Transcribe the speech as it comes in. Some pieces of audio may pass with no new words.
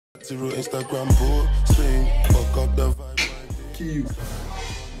zero Instagram posting. Fuck up the vibe. Kill you.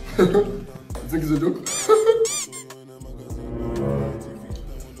 You think it's a joke?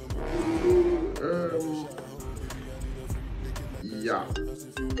 Yeah.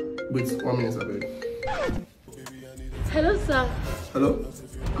 Wait, 1 minute, I beg. Hello, sir. Hello?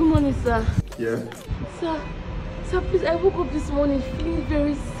 Good morning, sir. Yeah? Sir, please, I woke up this morning feeling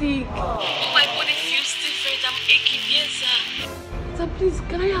very sick. Oh, my body feels different. I'm aching, yes, sir. Sir, please,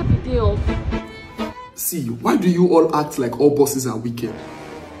 can I have a day off? See, why do you all act like all bosses are wicked?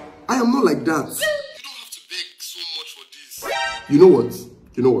 I am not like that. You don't have to beg so much for this.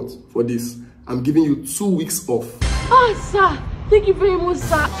 You know what? For this, I'm giving you 2 weeks off. Ah, sir. Thank you very much,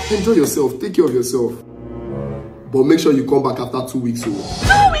 sir. Enjoy yourself. Take care of yourself. But make sure you come back after 2 weeks. 2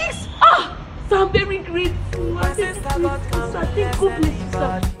 weeks? Ah! Sir, I'm very grateful. Sir, thank God bless you,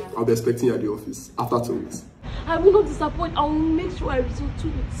 sir. I'll be expecting you at the office after 2 weeks. I will not disappoint. I will make sure I resume 2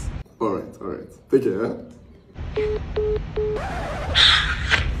 weeks. Alright. Take care, eh?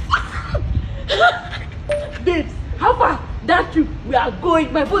 Babes, how far? That trip we are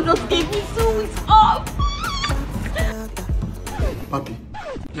going. My boss just gave me 2 weeks off. Papi.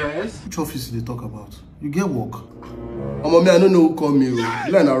 Yes? Which office did they talk about? You get work? Mommy, I don't know who called me. You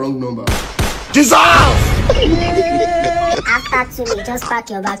line a wrong number. Jesus! After 2 weeks, just pack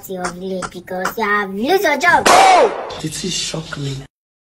your bag to your village because you have lose your job. Did he shock me?